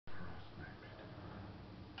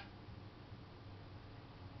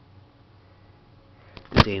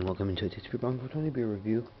Day and welcome into Tips for Bong 420 beer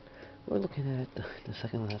review. We're looking at the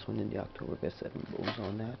second last one in the Oktoberfest 7 Bulls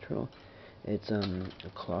All Natural. It's a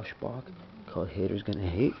Kloschbach called Haters Gonna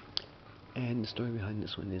Hate. And the story behind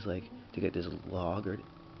this one is like to get this lagered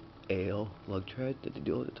ale lug tread that they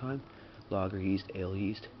do all the time. Lager yeast, ale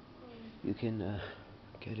yeast. You can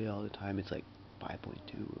get it all the time. It's like 5.2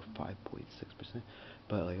 or 5.6%.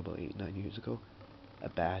 But like about 8-9 years ago, a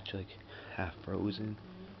batch like half frozen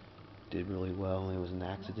did really well, and it was an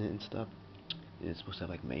accident and stuff. And it's supposed to have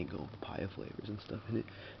like mango, papaya flavors and stuff in it.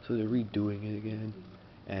 So they're redoing it again,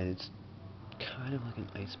 and it's kind of like an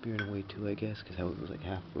ice beer in a way too, I guess, because how it was like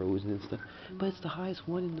half frozen and stuff. But it's the highest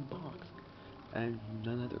one in the box, and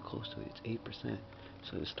none other close to it. It's 8%.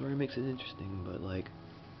 So the story makes it interesting, but like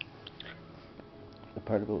the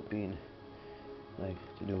part about being like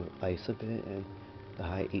to do with ice a bit and the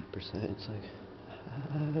high 8%, it's like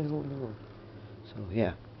I don't know. So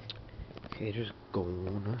yeah. Haters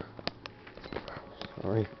gonna.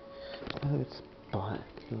 Sorry. It's bot.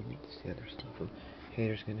 It's the other stuff.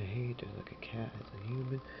 Haters gonna hate. There's like a cat. It's a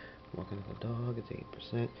human. Walking like a dog. It's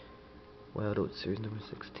 8%. Wild Oat Series number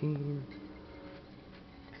 16.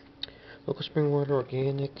 Local spring water,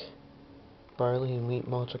 organic. Barley and wheat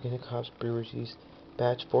malts, organic hops, brewer's yeast.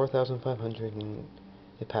 Batch 4,500. And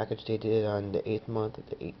the package dated on the 8th month of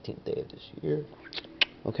the 18th day of this year.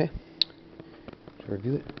 Okay. Let's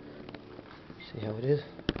review it. See how it is.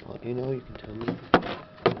 I'll let you know. You can tell me.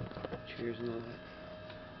 Cheers and all that.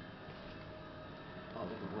 All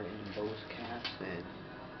the random Bose caps, and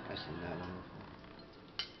I've seen that one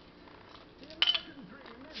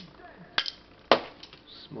before.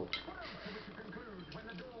 Smoke.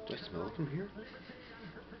 Do I smell it from here?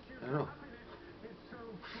 I don't know.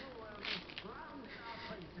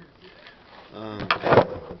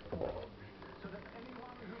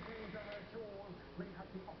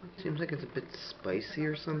 Seems like it's a bit spicy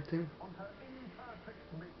or something.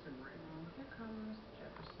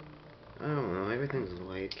 I don't know, everything's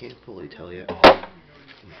light, can't fully tell yet. I'm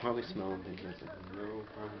probably smelling things like that. No,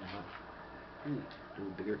 probably not. Do a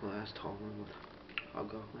bigger glass, taller one with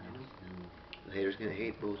hobgoblin, you know? The haters gonna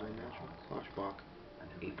hate Bulls All Natural. Kloschbach,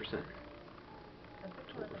 8%.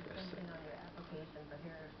 Oktoberfest.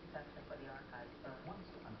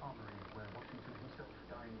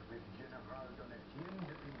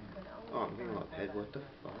 Oh, I'm getting a lot of head, what the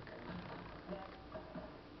fuck?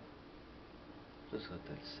 Just let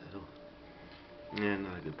that settle. Yeah,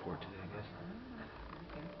 not a good pour today, I guess.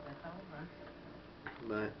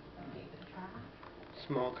 But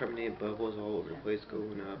small carbonated bubbles all over the place,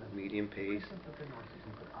 going up, medium pace.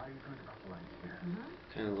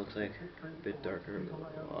 Kind of looks like a bit darker of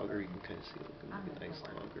a lager. You can kind of see it looking like an iced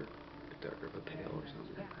lager. A bit darker of a pale or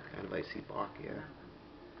something. Kind of icy Bach, yeah.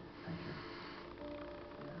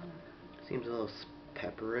 Seems a little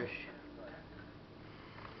pepperish.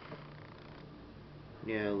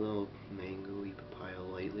 Yeah, a little mango-y, papaya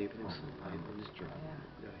lightly. Everything's so light in this drink.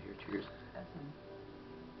 Yeah, here, cheers.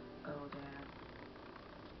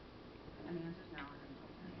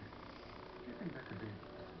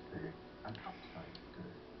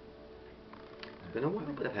 It's been a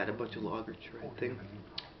while, but I've had a bunch of lager tread thing.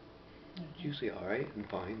 It's usually alright and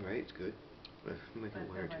fine, right? It's good. But maybe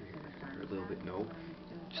one or two here or a little bit, no.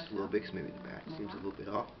 Just a little bit, because maybe the back seems a little bit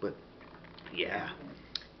off, but yeah.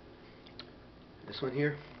 This one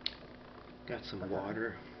here, got some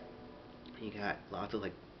water. You got lots of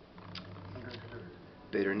like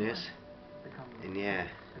bitterness, and yeah,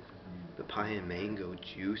 papaya and mango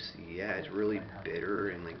juicy. Yeah, it's really bitter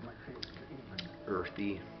and like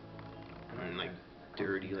earthy and like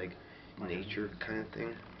dirty, like nature kind of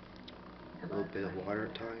thing. A little bit of water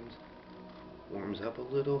at times. Warms up a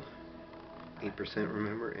little. 8%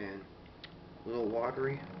 remember, and a little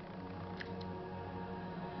watery.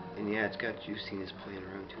 And yeah, it's got juiciness playing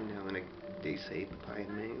around too now, and they say papaya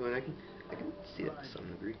and mango, and I can see that to some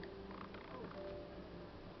degree.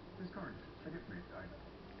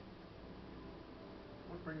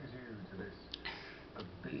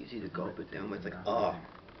 Easy to gulp it down, but it's like, ah.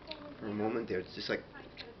 For a moment there, it's just like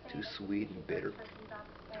too sweet and bitter.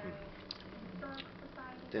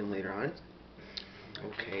 Then later on, it's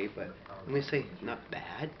okay, but I'm gonna say not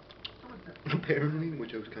bad, apparently,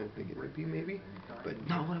 which I was kind of thinking it would be maybe, but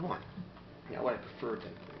not what I want. Not what I prefer type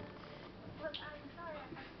thing.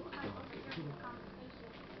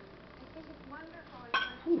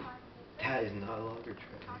 Whew. That is not a lager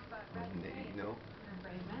tread. You know,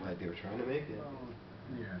 but they were trying to make it.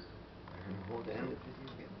 Yes. Hold down the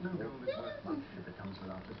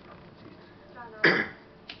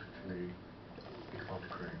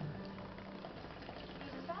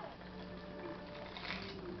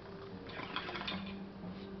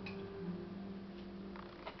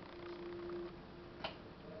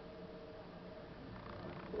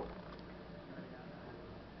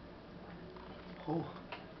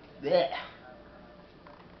Yeah.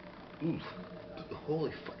 Oof.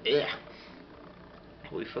 Yeah.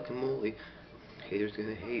 Holy fucking moly. Haters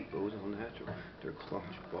gonna hate Ozone Natural. Their clutch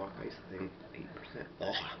block ice thing, 8%.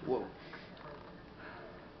 Whoa.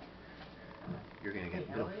 You're gonna get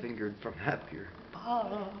middle fingered from that beer.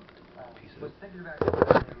 Fucked. Peace out.